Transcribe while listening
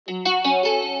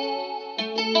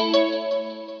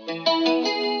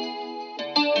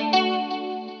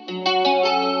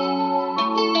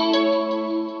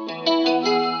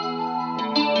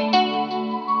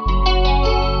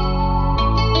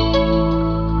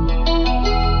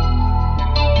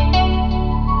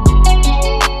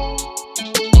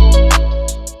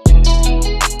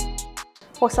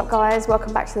What's up guys,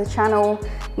 welcome back to the channel.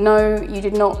 No, you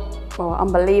did not, well,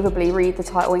 unbelievably read the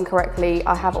title incorrectly.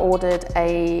 I have ordered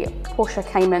a Porsche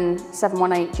Cayman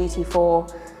 718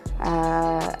 GT4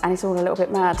 and it's all a little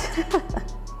bit mad.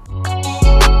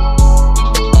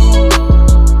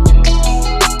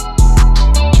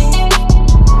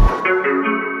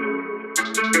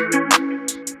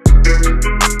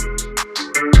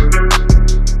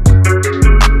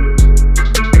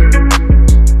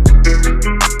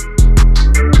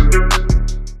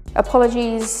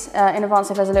 Apologies in advance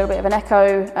if there's a little bit of an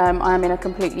echo. I am in a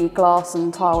completely glass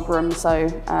and tiled room, so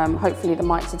hopefully the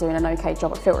mics are doing an okay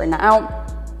job at filtering that out.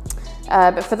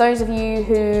 But for those of you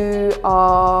who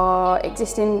are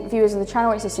existing viewers of the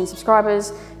channel, existing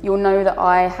subscribers, you'll know that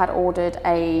I had ordered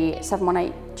a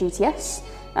 718 GTS.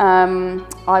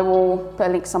 I will put a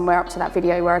link somewhere up to that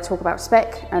video where I talk about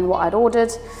spec and what I'd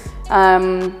ordered.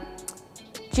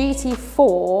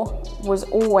 GT4 was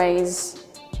always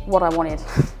what I wanted.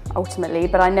 Ultimately,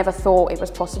 but I never thought it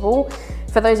was possible.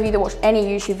 For those of you that watch any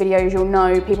YouTube videos, you'll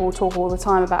know people talk all the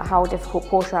time about how difficult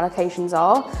Porsche allocations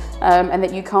are, and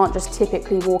that you can't just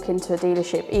typically walk into a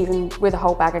dealership, even with a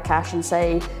whole bag of cash, and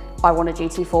say, I want a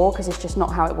GT4, because it's just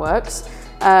not how it works.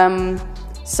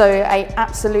 So a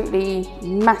absolutely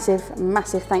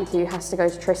massive thank you has to go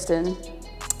to Tristan,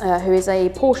 who is a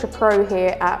Porsche Pro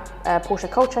here at Porsche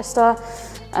Colchester,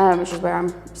 which is where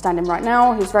I'm standing right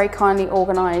now, who's very kindly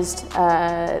organised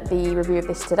the review of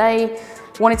this today.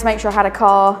 Wanted to make sure I had a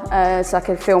car so I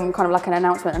could film kind of like an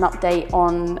announcement, an update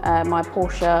on my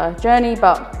Porsche journey,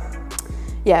 but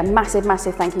yeah,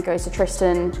 massive thank you goes to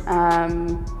Tristan.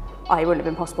 It wouldn't have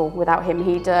been possible without him.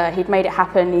 He'd made it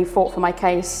happen, he fought for my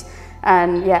case,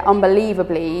 and yeah,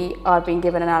 unbelievably, I've been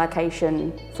given an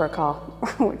allocation for a car,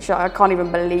 which I can't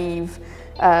even believe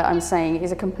I'm saying. It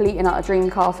is a complete and utter dream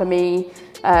car for me.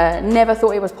 Never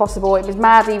thought it was possible. It was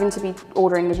mad even to be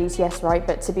ordering the GTS, right?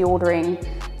 But to be ordering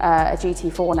a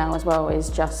GT4 now as well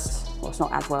is just, well, it's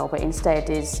not as well, but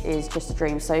instead is just a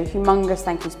dream. So humongous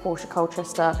thank you to Porsche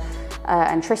Colchester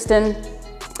and Tristan.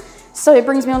 So it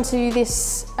brings me on to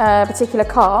this particular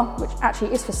car, which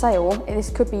actually is for sale.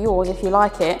 This could be yours if you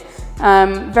like it.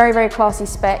 Very classy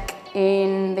spec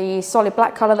in the solid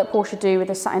black colour that Porsche do, with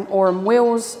the satin aurum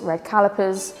wheels, red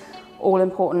calipers, all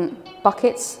important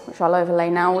buckets, which I'll overlay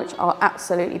now, which are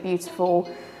absolutely beautiful.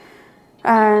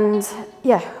 And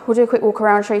yeah, we'll do a quick walk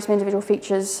around, show you some individual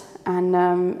features, and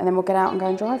then we'll get out and go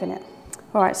and drive in it.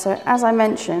 All right, so as I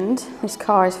mentioned, this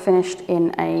car is finished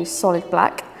in a solid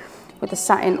black with the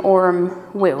satin aurum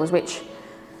wheels, which,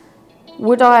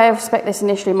 would I have spec'd this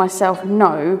initially myself?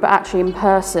 No, but actually in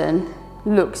person,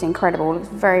 looks incredible. Looks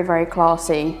very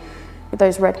classy, with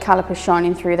those red calipers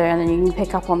shining through there, and then you can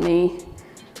pick up on the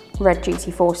red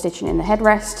GT4 stitching in the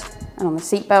headrest and on the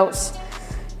seat belts.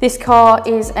 This car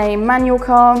is a manual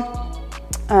car.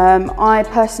 I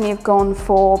personally have gone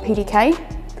for PDK.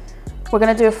 We're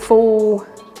going to do a full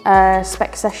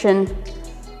spec session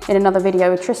in another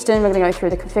video with Tristan. We're going to go through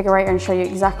the configurator and show you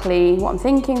exactly what I'm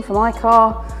thinking for my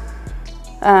car.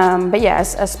 But yeah,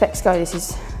 as specs go, this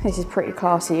is pretty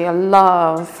classy. I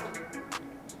love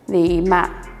the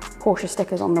matte Porsche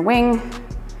stickers on the wing.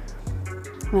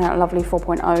 Lovely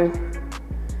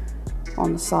 4.0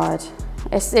 on the side.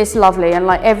 It's lovely, and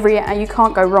like you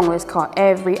can't go wrong with this car.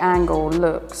 Every angle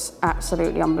looks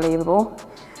absolutely unbelievable.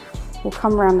 We'll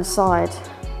come around the side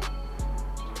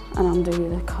and undo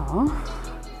the car.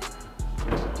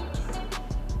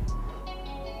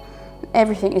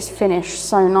 Everything is finished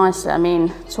so nicely. I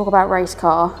mean, talk about race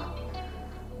car.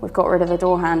 We've got rid of the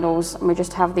door handles and we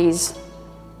just have these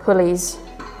pulleys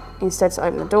instead to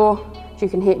open the door. You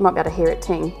can hear, you might be able to hear it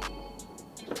ting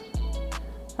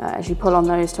as you pull on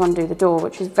those to undo the door,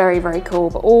 which is very cool.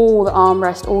 But all the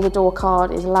armrest, all the door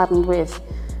card is laddened with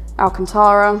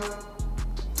Alcantara.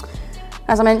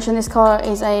 As I mentioned, this car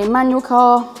is a manual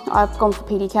car. I've gone for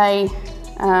PDK,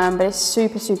 but it's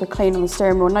super clean on the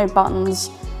steering wheel, no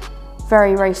buttons,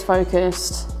 very race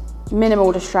focused,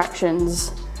 minimal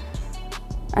distractions,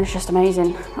 and it's just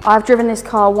amazing. I've driven this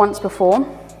car once before.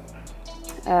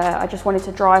 I just wanted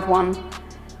to drive one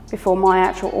before my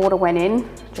actual order went in,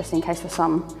 just in case for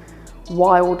some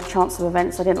wild chance of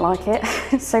events I didn't like it.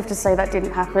 It's safe to say that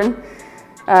didn't happen.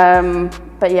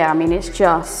 But yeah, I mean, it's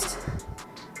just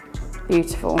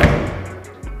beautiful.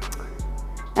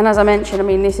 And as I mentioned, I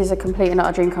mean, this is a complete and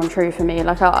utter dream come true for me.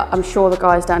 Like, I'm sure the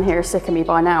guys down here are sick of me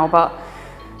by now, but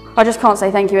I just can't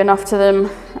say thank you enough to them.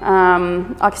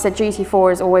 Like I said, GT4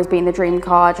 has always been the dream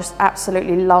car. I just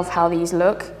absolutely love how these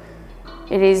look.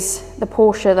 It is the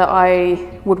Porsche that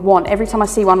I would want. Every time I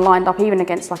see one lined up, even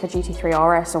against like a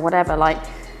GT3 RS or whatever, like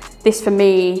this for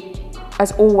me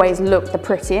has always looked the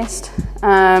prettiest.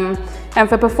 And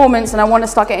for performance, and I want to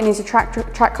start getting into track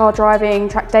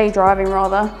day driving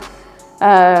rather.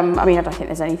 I mean, I don't think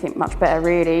there's anything much better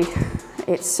really.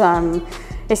 It's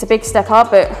a big step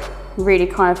up, but really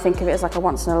kind of think of it as like a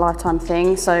once in a lifetime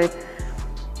thing. So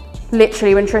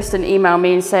literally when Tristan emailed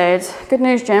me and said, good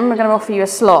news, Jem, we're going to offer you a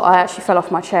slot, I actually fell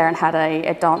off my chair and had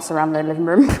a dance around the living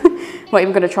room. Not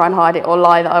even going to try and hide it or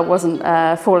lie that I wasn't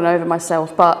falling over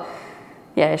myself, but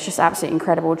yeah, it's just absolutely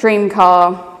incredible. Dream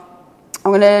car.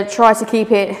 I'm going to try to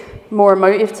keep it more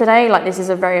emotive today. Like, this is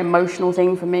a very emotional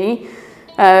thing for me.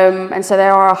 And so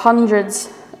there are hundreds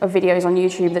of videos on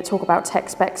YouTube that talk about tech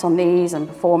specs on these and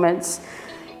performance.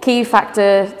 Key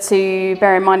factor to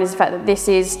bear in mind is the fact that this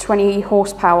is 20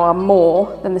 horsepower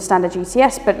more than the standard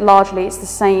GTS, but largely it's the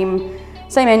same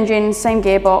engine, same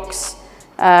gearbox.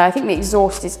 I think the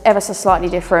exhaust is ever so slightly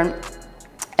different,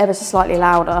 ever so slightly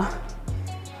louder.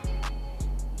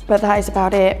 But that is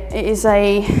about it. It is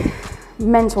a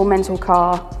mental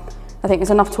car. I think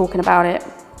there's enough talking about it.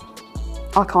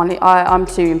 I'm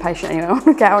too impatient anyway. I want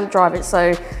to get out and drive it.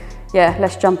 So yeah,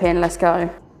 let's jump in, let's go.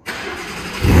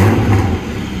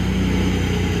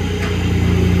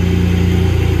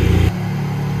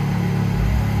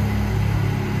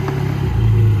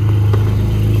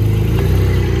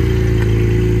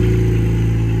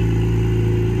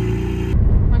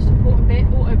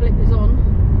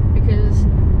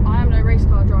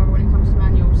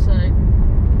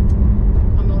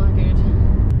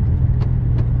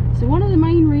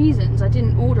 I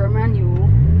didn't order a manual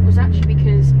was actually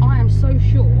because I am so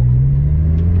short.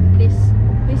 This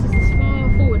is as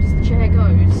far forward as the chair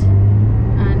goes,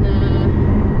 and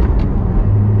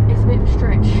it's a bit of a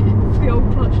stretch for the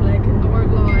old clutch leg, I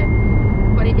won't lie,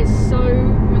 but it is so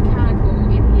mechanical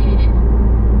in here.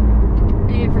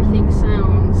 Everything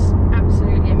sounds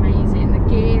absolutely amazing. The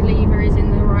gear lever is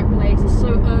in the right place. It's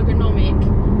so ergonomic.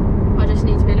 I just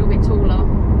need to be a little bit taller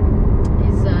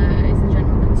is the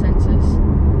general consensus.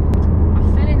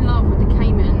 In love with the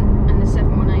Cayman and the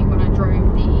 718 when I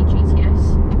drove the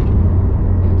GTS.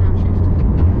 Downshift.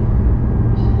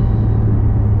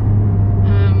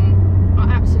 I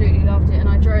absolutely loved it, and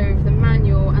I drove the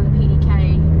manual and the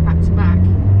PDK back to back.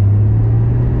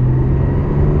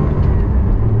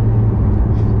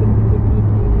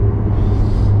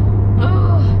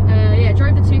 Yeah,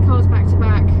 drove the two cars back to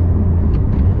back.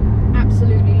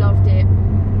 Absolutely loved it.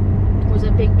 Was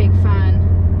a big fan.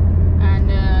 And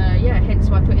yeah, hence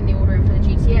why I put in the order in for the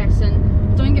GTS.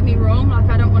 And don't get me wrong, like,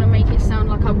 I don't want to make it sound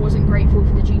like I wasn't grateful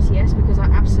for the GTS, because I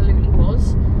absolutely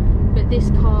was. But this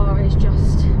car is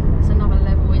just, it's another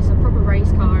level. It's a proper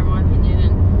race car in my opinion,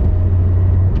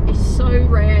 and it's so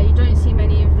rare. You don't see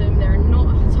many of them. There are not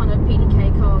a ton of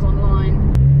PDK cars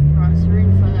online. Right, so we're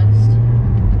in first.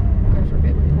 I'll go for a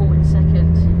bit of a pull in second.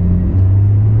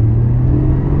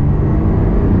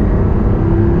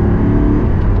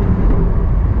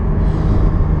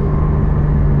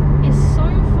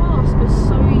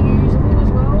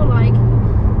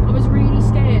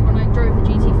 Drove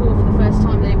the GT4 for the first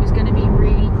time that it was going to be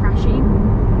really crashy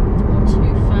or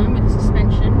too firm with the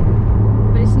suspension,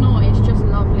 but it's not. It's just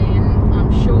lovely, and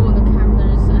I'm sure the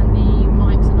cameras and the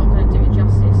mics are not going to do it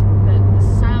justice, but the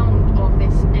sound of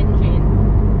this engine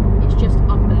is just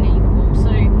unbelievable.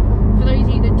 So for those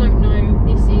of you that don't know,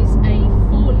 this is a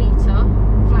 4-litre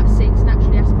flat 6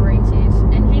 naturally aspirated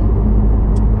engine,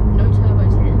 no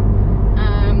turbos here,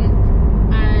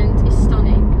 and it's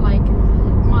stunning. Like,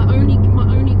 my only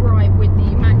gripe with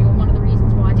the manual, one of the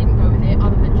reasons why I didn't go with it,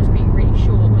 other than just being really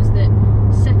short, was that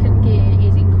second gear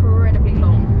is incredibly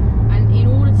long, and in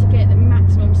order to get the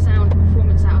maximum sound and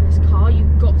performance out of this car,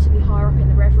 you've got to be higher up in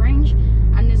the rev range,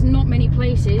 and there's not many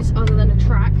places other than a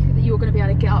track that you're going to be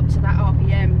able to get up to that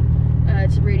RPM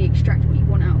to really extract what you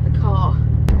want out of the car.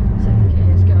 Second